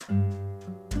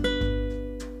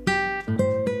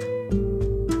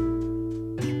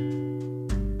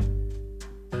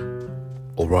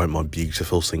Right, my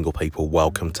beautiful single people,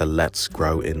 welcome to Let's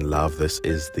Grow in Love. This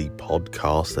is the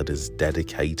podcast that is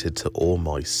dedicated to all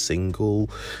my single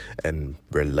and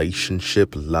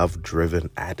relationship love-driven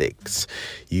addicts.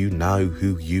 You know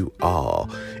who you are.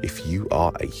 If you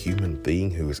are a human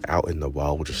being who is out in the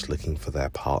world just looking for their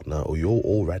partner, or you're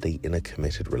already in a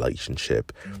committed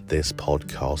relationship, this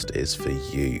podcast is for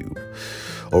you.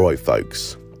 All right,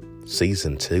 folks,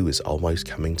 season 2 is almost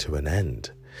coming to an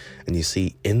end. And you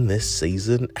see, in this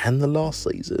season and the last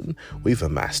season, we've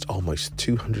amassed almost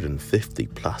 250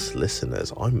 plus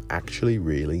listeners. I'm actually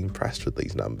really impressed with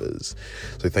these numbers.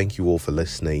 So thank you all for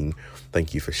listening.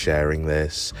 Thank you for sharing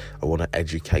this. I want to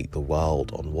educate the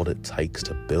world on what it takes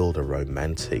to build a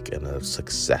romantic and a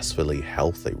successfully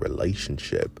healthy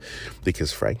relationship.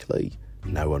 Because frankly,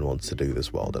 no one wants to do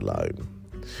this world alone.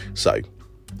 So,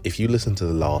 if you listen to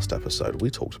the last episode, we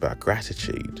talked about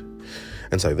gratitude.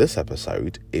 And so this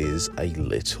episode is a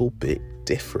little bit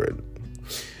different.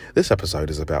 This episode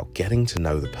is about getting to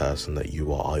know the person that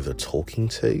you are either talking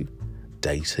to,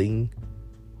 dating,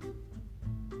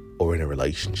 or in a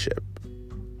relationship.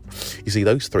 You see,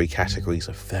 those 3 categories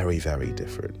are very, very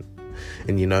different.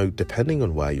 And you know, depending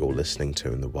on where you're listening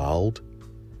to in the world,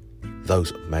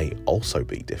 those may also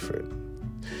be different.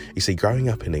 You see, growing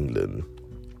up in England,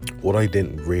 what I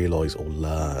didn't realise or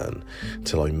learn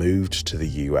till I moved to the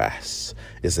US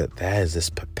is that there's this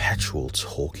perpetual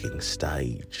talking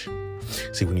stage.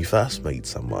 See, when you first meet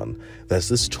someone, there's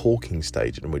this talking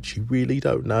stage in which you really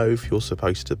don't know if you're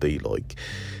supposed to be like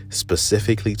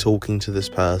specifically talking to this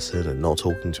person and not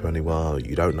talking to anyone.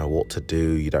 You don't know what to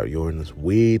do. You're in this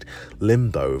weird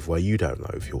limbo of where you don't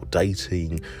know if you're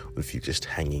dating or if you're just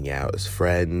hanging out as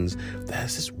friends.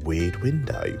 There's this weird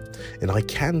window. And I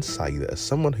can say that as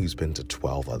someone who's been to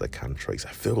 12 other countries,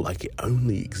 I feel like it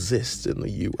only exists in the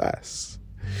US.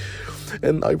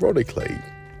 And ironically,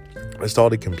 I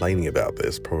started complaining about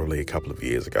this probably a couple of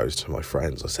years ago to my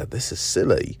friends. I said, this is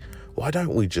silly. Why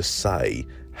don't we just say,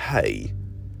 hey,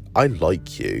 I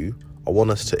like you. I want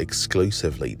us to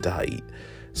exclusively date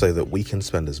so that we can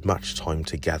spend as much time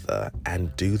together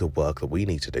and do the work that we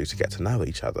need to do to get to know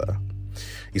each other.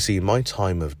 You see, in my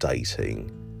time of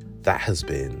dating, that has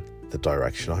been the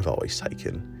direction I've always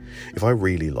taken. If I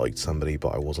really liked somebody but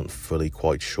I wasn't fully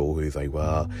quite sure who they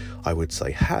were, I would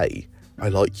say, hey, I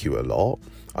like you a lot.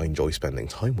 I enjoy spending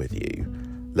time with you.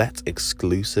 Let's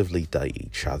exclusively date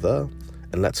each other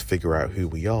and let's figure out who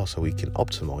we are so we can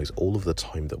optimize all of the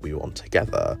time that we want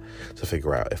together to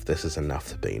figure out if this is enough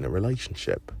to be in a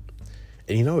relationship.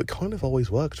 And you know, it kind of always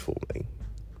worked for me.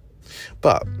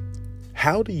 But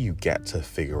how do you get to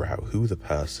figure out who the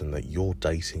person that you're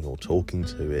dating or talking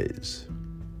to is?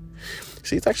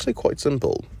 See, it's actually quite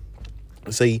simple.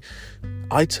 See,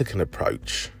 I took an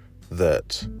approach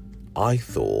that I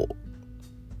thought,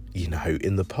 you know,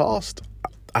 in the past,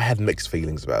 I had mixed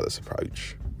feelings about this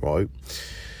approach, right?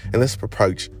 And this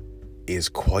approach is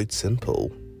quite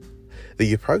simple.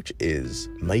 The approach is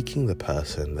making the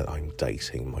person that I'm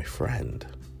dating my friend.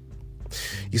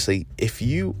 You see, if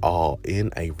you are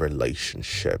in a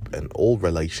relationship, and all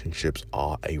relationships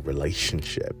are a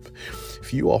relationship,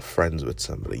 if you are friends with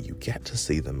somebody, you get to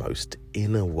see the most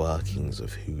inner workings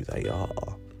of who they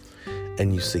are.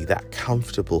 And you see, that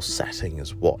comfortable setting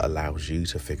is what allows you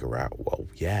to figure out, well,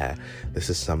 yeah, this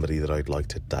is somebody that I'd like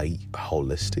to date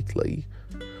holistically.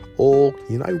 Or,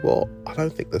 you know what, I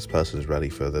don't think this person's ready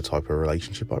for the type of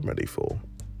relationship I'm ready for.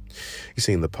 You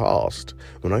see, in the past,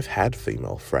 when I've had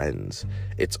female friends,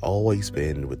 it's always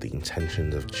been with the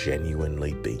intention of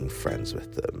genuinely being friends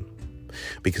with them.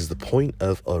 Because the point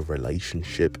of a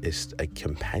relationship is a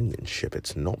companionship.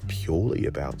 It's not purely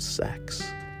about sex.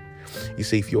 You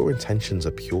see, if your intentions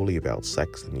are purely about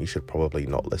sex, then you should probably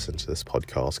not listen to this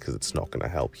podcast because it's not going to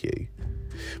help you.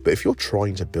 But if you're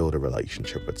trying to build a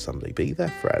relationship with somebody, be their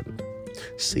friend,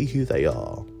 see who they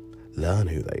are, learn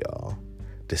who they are,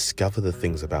 discover the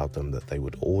things about them that they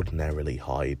would ordinarily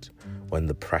hide when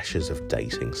the pressures of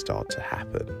dating start to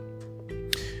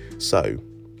happen. So,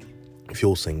 if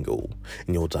you're single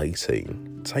and you're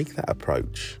dating, take that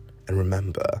approach and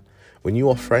remember, when you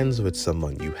are friends with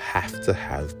someone, you have to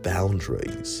have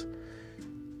boundaries.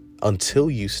 Until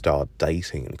you start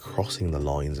dating and crossing the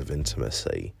lines of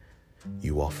intimacy,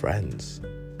 you are friends.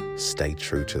 Stay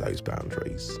true to those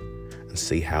boundaries and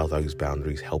see how those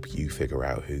boundaries help you figure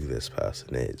out who this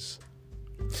person is.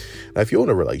 Now, if you're in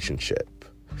a relationship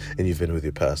and you've been with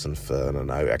your person for, I don't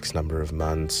know, X number of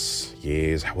months,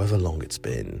 years, however long it's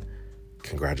been,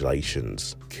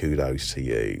 congratulations, kudos to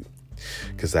you.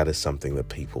 Because that is something that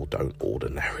people don't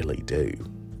ordinarily do.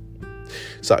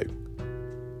 So,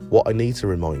 what I need to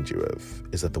remind you of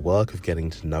is that the work of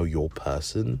getting to know your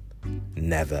person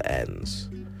never ends.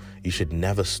 You should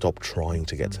never stop trying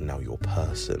to get to know your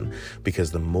person,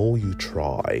 because the more you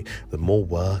try, the more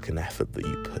work and effort that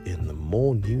you put in, the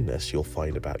more newness you'll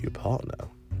find about your partner.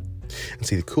 And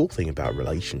see, the cool thing about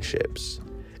relationships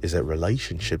is that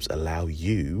relationships allow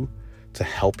you to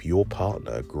help your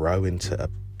partner grow into a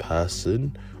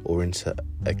person or into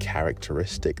a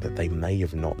characteristic that they may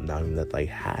have not known that they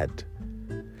had.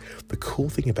 The cool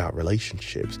thing about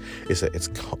relationships is that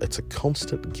it's a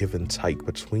constant give and take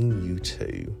between you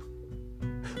two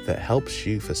that helps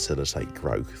you facilitate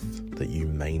growth that you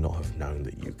may not have known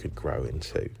that you could grow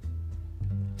into.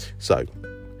 So,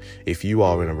 if you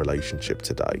are in a relationship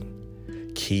today,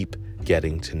 keep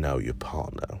getting to know your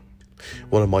partner.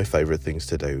 One of my favourite things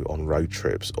to do on road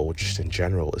trips or just in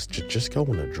general is to just go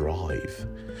on a drive.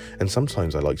 And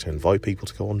sometimes I like to invite people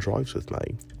to go on drives with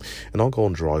me. And I'll go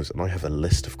on drives and I have a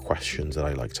list of questions that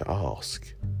I like to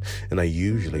ask. And I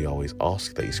usually always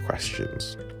ask these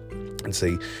questions. And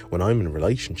see, when I'm in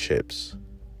relationships,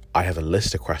 I have a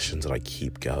list of questions that I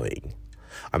keep going.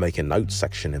 I make a notes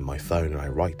section in my phone and I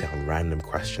write down random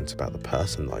questions about the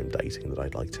person that I'm dating that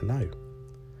I'd like to know.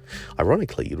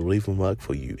 Ironically, it will even work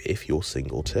for you if you're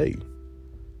single too.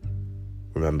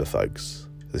 Remember, folks,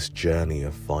 this journey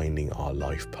of finding our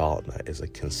life partner is a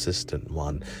consistent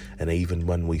one, and even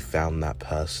when we found that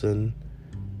person,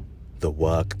 the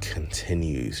work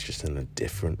continues, just in a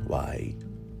different way.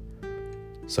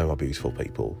 So, my beautiful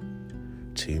people,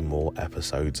 2 more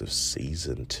episodes of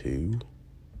season 2,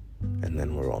 and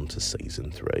then we're on to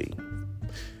season 3.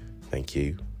 Thank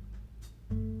you,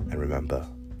 and remember,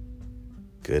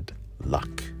 good luck.